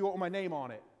for this pew with my name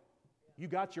on it. You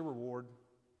got your reward.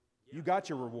 You got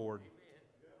your reward.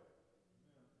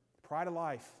 Pride of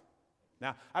life.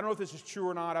 Now, I don't know if this is true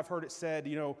or not. I've heard it said,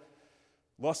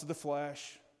 lust of the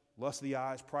flesh, lust of the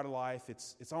eyes, pride of life.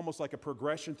 It's almost like a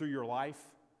progression through your life.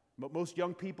 But most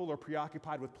young people are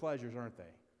preoccupied with pleasures, aren't they?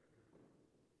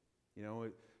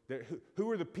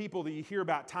 Who are the people that you hear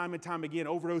about time and time again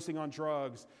overdosing on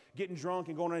drugs, getting drunk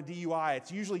and going on a DUI?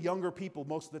 It's usually younger people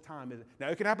most of the time. Now,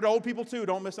 it can happen to old people too,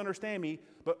 don't misunderstand me.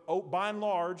 But by and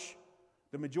large,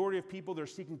 the majority of people that are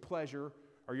seeking pleasure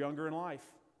are younger in life.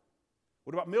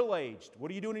 What about middle-aged?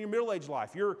 What are you doing in your middle-aged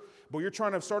life? You're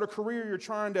trying to start a career. You're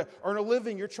trying to earn a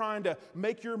living. You're trying to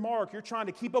make your mark. You're trying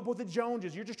to keep up with the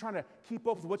Joneses. You're just trying to keep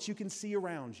up with what you can see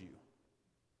around you.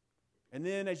 And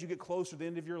then as you get closer to the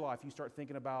end of your life, you start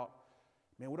thinking about,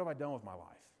 man, what have I done with my life?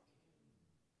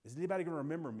 Is anybody going to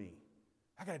remember me?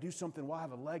 I got to do something while I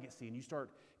have a legacy. And you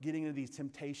start getting into these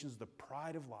temptations, the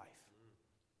pride of life.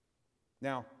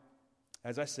 Now,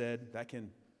 as I said, that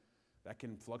can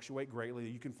fluctuate greatly.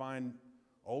 You can find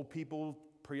old people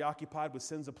preoccupied with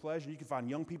sins of pleasure. You can find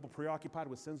young people preoccupied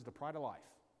with sins of the pride of life.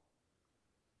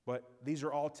 But these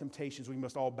are all temptations we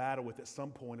must all battle with at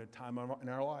some point in time in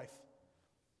our life.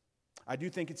 I do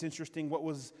think it's interesting what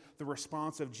was the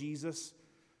response of Jesus.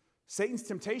 Satan's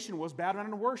temptation was, bow down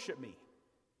and worship me.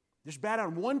 Just bow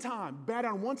down one time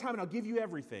and I'll give you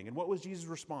everything. And what was Jesus'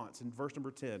 response in verse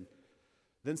number 10?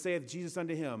 Then saith Jesus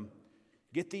unto him,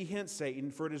 get thee hence, Satan,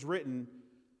 for it is written,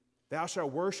 thou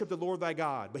shalt worship the Lord thy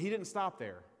God. But he didn't stop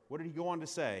there. What did he go on to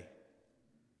say?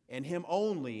 And him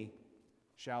only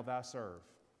shalt thou serve.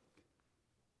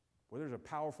 Well, there's a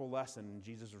powerful lesson in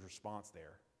Jesus' response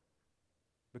there.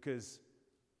 Because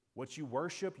what you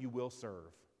worship, you will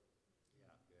serve.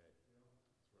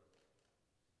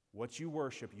 What you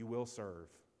worship, you will serve.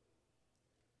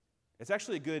 It's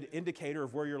actually a good indicator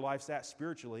of where your life's at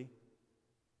spiritually.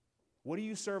 What do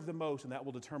you serve the most? And that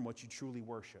will determine what you truly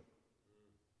worship.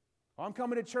 Well, I'm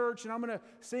coming to church and I'm going to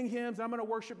sing hymns and I'm going to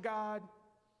worship God.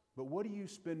 But what do you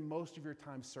spend most of your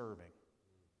time serving?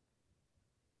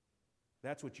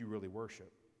 That's what you really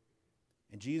worship.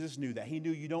 And Jesus knew that. He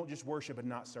knew you don't just worship and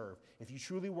not serve. If you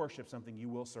truly worship something, you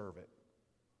will serve it.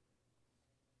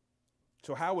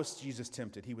 So how was Jesus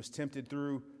tempted? He was tempted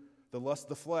through the lust of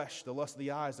the flesh, the lust of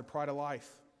the eyes, the pride of life.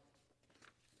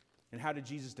 And how did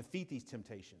Jesus defeat these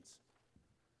temptations?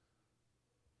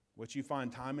 What you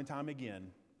find time and time again,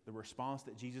 the response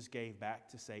that Jesus gave back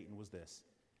to Satan was this: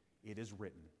 it is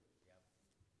written.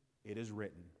 It is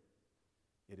written.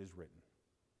 It is written.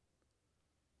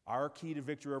 Our key to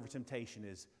victory over temptation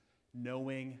is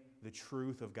knowing the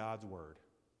truth of God's word.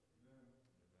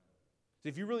 So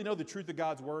if you really know the truth of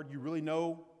God's word, you really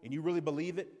know and you really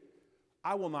believe it,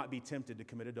 I will not be tempted to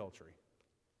commit adultery.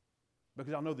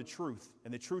 Because I'll know the truth.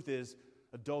 And the truth is,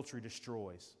 adultery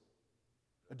destroys.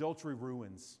 Adultery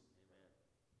ruins.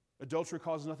 Adultery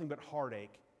causes nothing but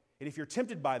heartache. And if you're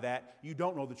tempted by that, you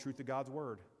don't know the truth of God's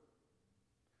word.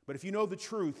 But if you know the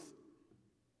truth,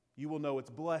 you will know it's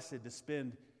blessed to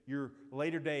spend your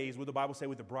later days, what the Bible say,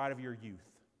 with the bride of your youth.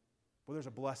 Well, there's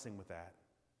a blessing with that.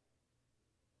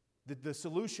 The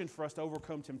solution for us to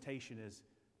overcome temptation is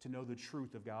to know the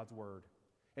truth of God's word.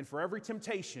 And for every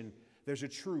temptation, there's a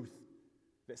truth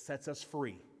that sets us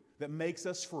free, that makes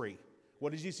us free.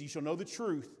 What is Jesus? You shall know the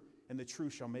truth, and the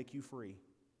truth shall make you free.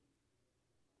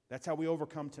 That's how we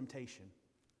overcome temptation.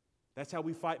 That's how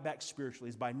we fight back spiritually,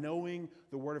 is by knowing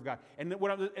the Word of God. And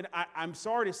I'm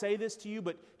sorry to say this to you,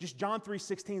 but just John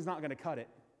 3:16 is not going to cut it.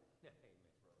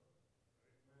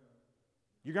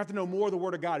 You're going to have to know more of the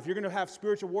Word of God. If you're going to have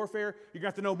spiritual warfare, you're going to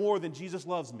have to know more than Jesus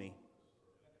loves me.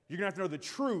 You're going to have to know the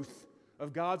truth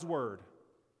of God's Word.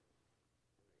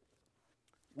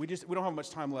 We don't have much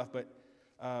time left, but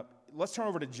let's turn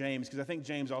over to James, because I think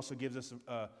James also gives us,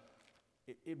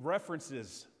 it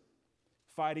references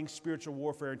fighting spiritual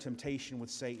warfare and temptation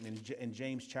with Satan in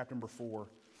James chapter number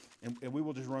 4. And we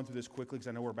will just run through this quickly because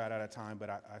I know we're about out of time, but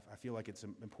I feel like it's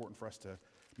important for us to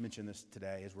mention this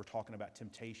today as we're talking about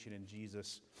temptation in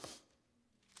Jesus.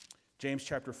 James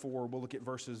chapter 4, we'll look at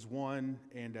verses 1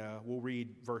 and we'll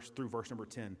read through verse number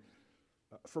 10.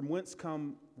 From whence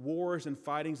come wars and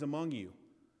fightings among you?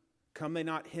 Come they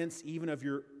not hence even of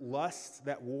your lusts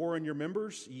that war in your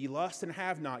members? Ye lust and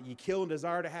have not, ye kill and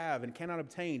desire to have and cannot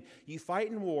obtain. Ye fight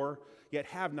and war, yet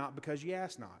have not because ye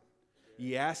ask not.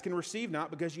 Ye ask and receive not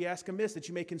because ye ask amiss, that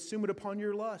ye may consume it upon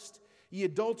your lust. Ye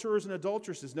adulterers and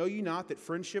adulteresses, know ye not that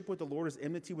friendship with the Lord is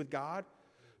enmity with God?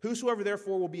 Whosoever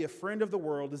therefore will be a friend of the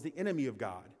world is the enemy of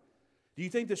God. Do you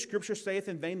think the Scripture saith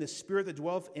in vain, the Spirit that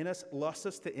dwelleth in us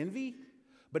lusteth to envy?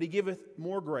 But he giveth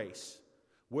more grace.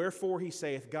 Wherefore he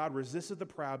saith, God resisteth the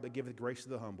proud, but giveth grace to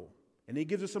the humble. And he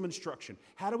gives us some instruction.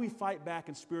 How do we fight back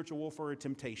in spiritual warfare and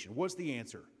temptation? What's the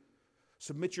answer?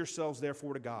 Submit yourselves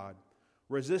therefore to God.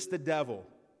 Resist the devil.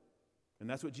 And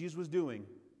that's what Jesus was doing.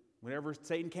 Whenever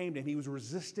Satan came to him, he was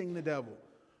resisting the devil.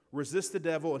 Resist the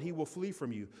devil, and he will flee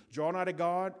from you. Draw nigh to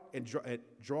God, and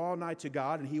draw nigh to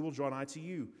God, and he will draw nigh to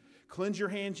you. Cleanse your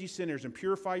hands, ye sinners, and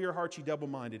purify your hearts, ye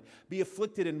double-minded. Be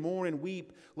afflicted and mourn and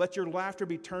weep. Let your laughter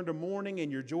be turned to mourning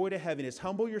and your joy to heaviness.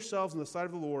 Humble yourselves in the sight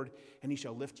of the Lord, and he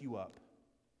shall lift you up.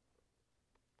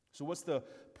 So what's the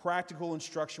practical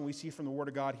instruction we see from the Word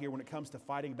of God here when it comes to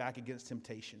fighting back against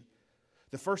temptation?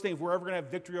 The first thing, if we're ever going to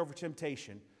have victory over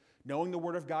temptation, knowing the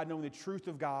Word of God, knowing the truth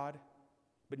of God,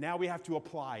 but now we have to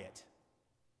apply it.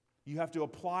 You have to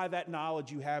apply that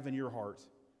knowledge you have in your heart.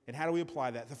 And how do we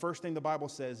apply that? The first thing the Bible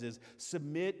says is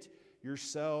submit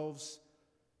yourselves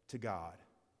to God.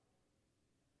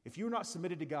 If you're not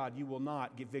submitted to God, you will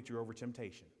not get victory over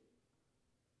temptation.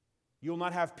 You will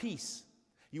not have peace.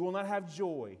 You will not have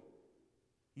joy.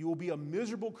 You will be a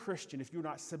miserable Christian if you're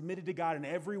not submitted to God in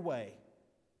every way.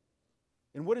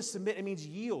 And what is submit? It means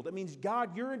yield. It means,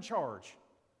 God, you're in charge.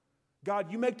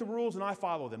 God, you make the rules and I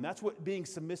follow them. That's what being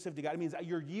submissive to God. It means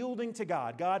you're yielding to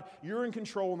God. God, you're in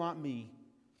control, not me.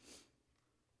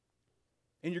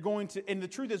 And and the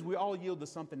truth is we all yield to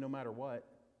something no matter what.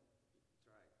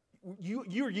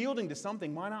 You're yielding to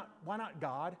something. Why not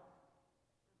God?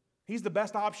 He's the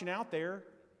best option out there.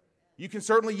 You can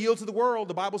certainly yield to the world.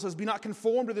 The Bible says, be not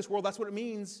conformed to this world. That's what it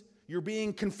means. You're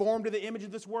being conformed to the image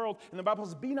of this world. And the Bible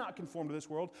says, be not conformed to this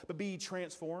world, but be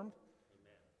transformed.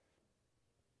 Amen.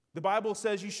 The Bible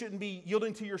says you shouldn't be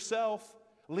yielding to yourself.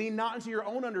 Lean not into your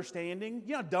own understanding.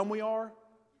 You know how dumb we are?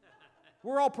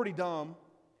 We're all pretty dumb.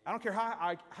 I don't care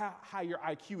how high your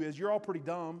IQ is. You're all pretty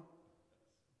dumb.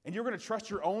 And you're going to trust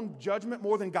your own judgment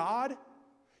more than God?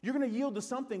 You're going to yield to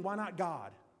something. Why not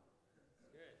God?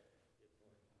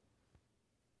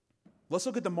 Let's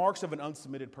look at the marks of an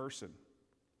unsubmitted person.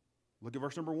 Look at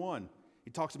verse number 1. He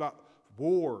talks about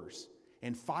wars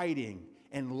and fighting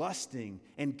and lusting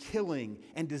and killing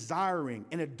and desiring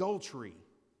and adultery.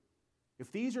 If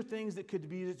these are things that could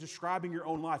be describing your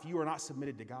own life, you are not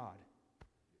submitted to God.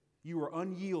 You are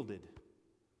unyielded.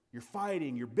 You're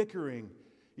fighting. You're bickering.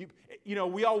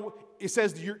 It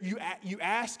says you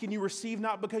ask and you receive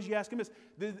not because you ask Him.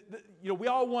 We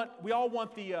all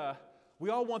want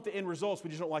the end results. We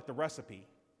just don't like the recipe,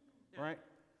 right?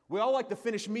 We all like the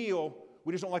finished meal.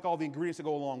 We just don't like all the ingredients that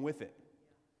go along with it.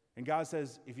 And God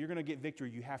says, if you're going to get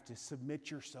victory, you have to submit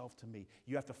yourself to me.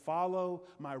 You have to follow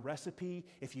my recipe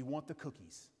if you want the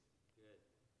cookies.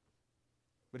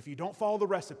 But if you don't follow the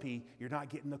recipe, you're not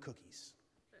getting the cookies.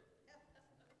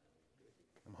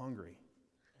 I'm hungry.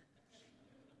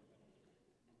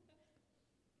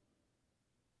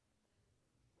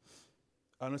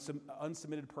 An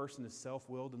unsubmitted person is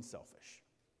self-willed and selfish,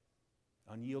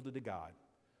 unyielded to God.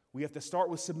 We have to start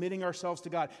with submitting ourselves to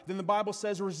God. Then the Bible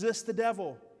says, resist the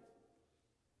devil.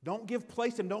 Don't give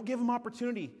place to him. Don't give him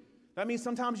opportunity. That means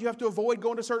sometimes you have to avoid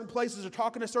going to certain places or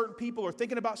talking to certain people or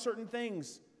thinking about certain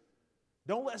things.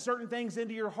 Don't let certain things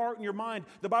into your heart and your mind.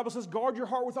 The Bible says, guard your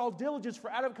heart with all diligence, for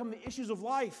out of it come the issues of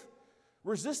life.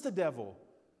 Resist the devil.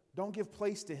 Don't give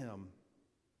place to him.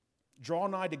 Draw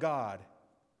nigh to God,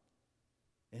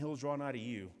 and He'll draw nigh to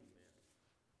you.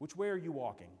 Which way are you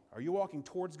walking? Are you walking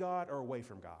towards God or away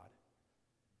from God?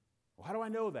 Well, how do I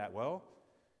know that? Well,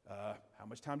 how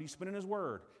much time do you spend in His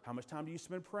Word? How much time do you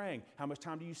spend praying? How much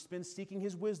time do you spend seeking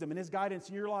His wisdom and His guidance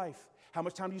in your life? How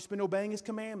much time do you spend obeying His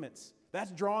commandments?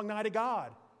 That's drawing nigh to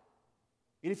God.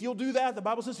 And if you'll do that, the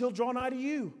Bible says He'll draw nigh to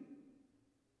you.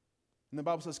 And the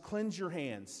Bible says, cleanse your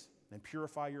hands and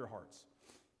purify your hearts.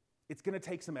 It's going to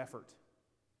take some effort.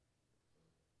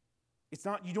 It's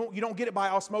not, you don't get it by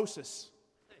osmosis.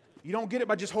 You don't get it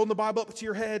by just holding the Bible up to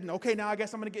your head and, okay, now I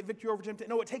guess I'm going to get victory over temptation.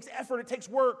 No, it takes effort. It takes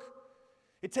work.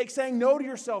 It takes saying no to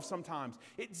yourself sometimes.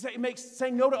 It makes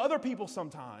saying no to other people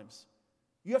sometimes.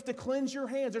 You have to cleanse your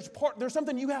hands. There's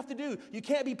something you have to do. You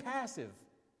can't be passive.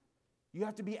 You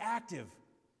have to be active.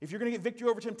 If you're going to get victory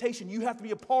over temptation, you have to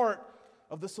be a part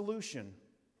of the solution.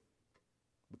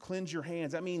 But cleanse your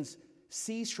hands. That means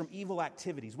cease from evil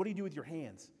activities. What do you do with your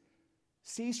hands?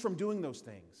 Cease from doing those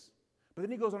things. But then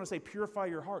he goes on to say, purify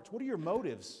your hearts. What are your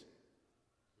motives?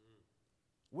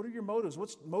 What are your motives?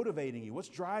 What's motivating you? What's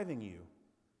driving you?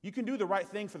 You can do the right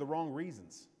thing for the wrong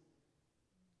reasons.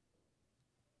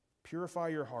 Purify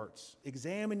your hearts.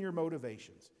 Examine your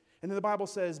motivations. And then the Bible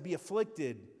says, be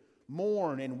afflicted,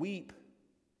 mourn, and weep.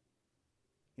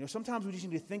 Sometimes we just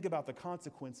need to think about the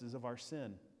consequences of our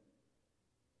sin.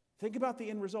 Think about the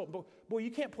end result. Boy,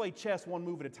 you can't play chess one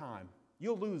move at a time.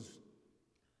 You'll lose.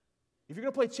 If you're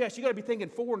going to play chess, you got to be thinking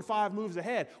 4 and 5 moves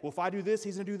ahead. Well, if I do this,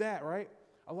 he's going to do that, right?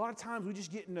 A lot of times we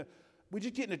just get in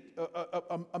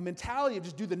a mentality of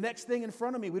just do the next thing in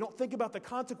front of me. We don't think about the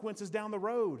consequences down the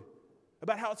road,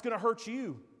 about how it's going to hurt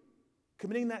you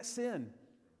committing that sin.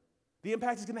 The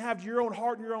impact it's going to have to your own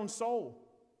heart and your own soul.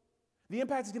 The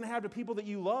impact it's going to have to people that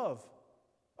you love,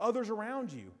 others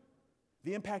around you.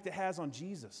 The impact it has on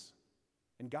Jesus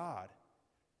and God.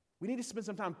 We need to spend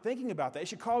some time thinking about that. It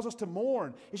should cause us to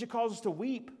mourn. It should cause us to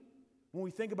weep when we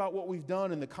think about what we've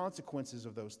done and the consequences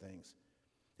of those things.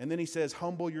 And then he says,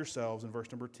 humble yourselves in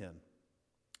verse number 10.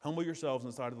 Humble yourselves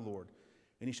in the sight of the Lord,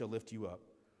 and He shall lift you up.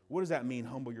 What does that mean,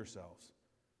 humble yourselves?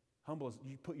 Humble is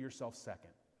you put yourself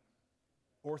second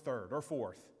or third or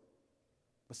fourth,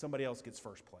 but somebody else gets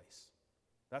first place.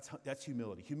 That's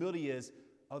humility. Humility is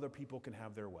other people can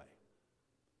have their way.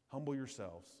 Humble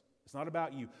yourselves. It's not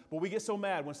about you. But we get so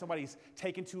mad when somebody's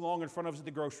taking too long in front of us at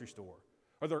the grocery store,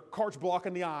 or their cart's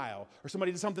blocking the aisle, or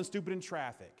somebody did something stupid in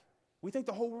traffic. We think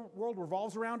the whole world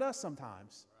revolves around us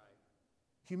sometimes.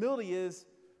 Right. Humility is,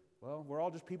 well, we're all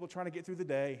just people trying to get through the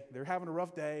day. They're having a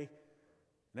rough day.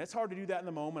 And it's hard to do that in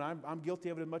the moment. I'm guilty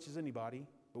of it as much as anybody.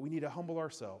 But we need to humble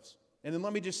ourselves. And then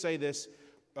let me just say this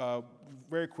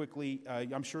very quickly.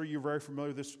 I'm sure you're very familiar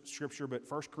with this scripture, but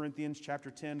 1 Corinthians chapter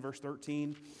 10, verse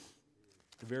 13,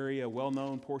 a very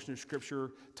well-known portion of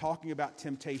scripture talking about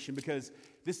temptation, because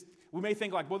we may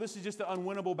think like, well, this is just an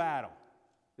unwinnable battle.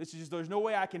 There's no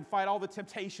way I can fight all the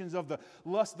temptations of the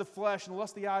lust of the flesh and the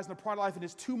lust of the eyes and the pride of life, and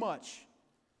it's too much.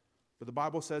 But the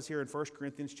Bible says here in 1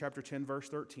 Corinthians chapter 10, verse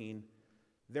 13,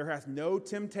 there hath no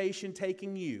temptation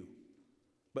taken you,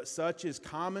 but such is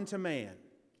common to man.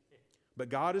 But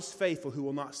God is faithful, who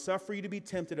will not suffer you to be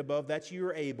tempted above that you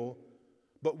are able,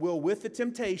 but will with the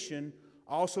temptation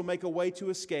also make a way to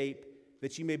escape,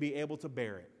 that you may be able to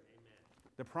bear it.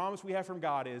 Amen. The promise we have from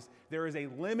God is there is a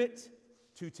limit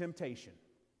to temptation.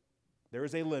 There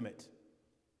is a limit.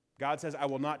 God says, I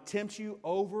will not tempt you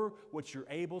over what you're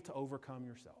able to overcome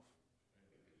yourself.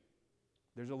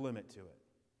 There's a limit to it.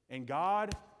 And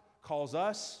God calls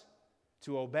us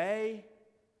to obey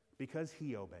because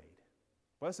He obeyed.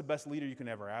 Well, that's the best leader you can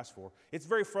ever ask for. It's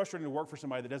very frustrating to work for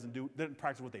somebody that doesn't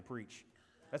practice what they preach.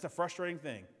 That's a frustrating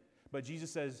thing. But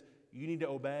Jesus says, you need to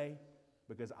obey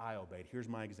because I obeyed. Here's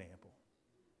my example.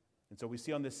 And so we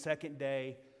see on this second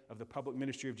day of the public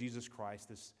ministry of Jesus Christ,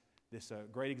 this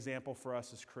great example for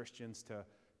us as Christians to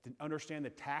understand the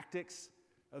tactics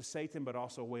of Satan, but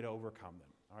also a way to overcome them.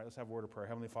 All right, let's have a word of prayer.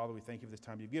 Heavenly Father, we thank you for this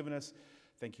time you've given us.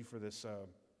 Thank you for this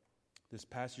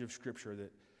passage of Scripture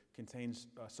that contains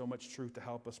so much truth to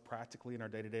help us practically in our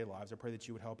day-to-day lives. I pray that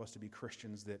you would help us to be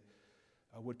Christians that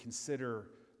would consider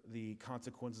the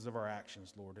consequences of our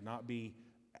actions, Lord, to not be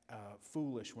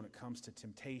foolish when it comes to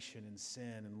temptation and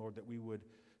sin, and Lord, that we would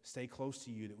stay close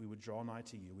to you, that we would draw nigh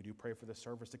to you. We do pray for the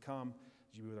service to come.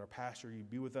 As you be with our pastor, you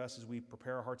be with us as we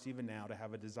prepare our hearts even now to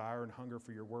have a desire and hunger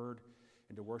for your word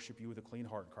and to worship you with a clean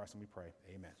heart in Christ, and we pray.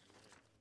 Amen.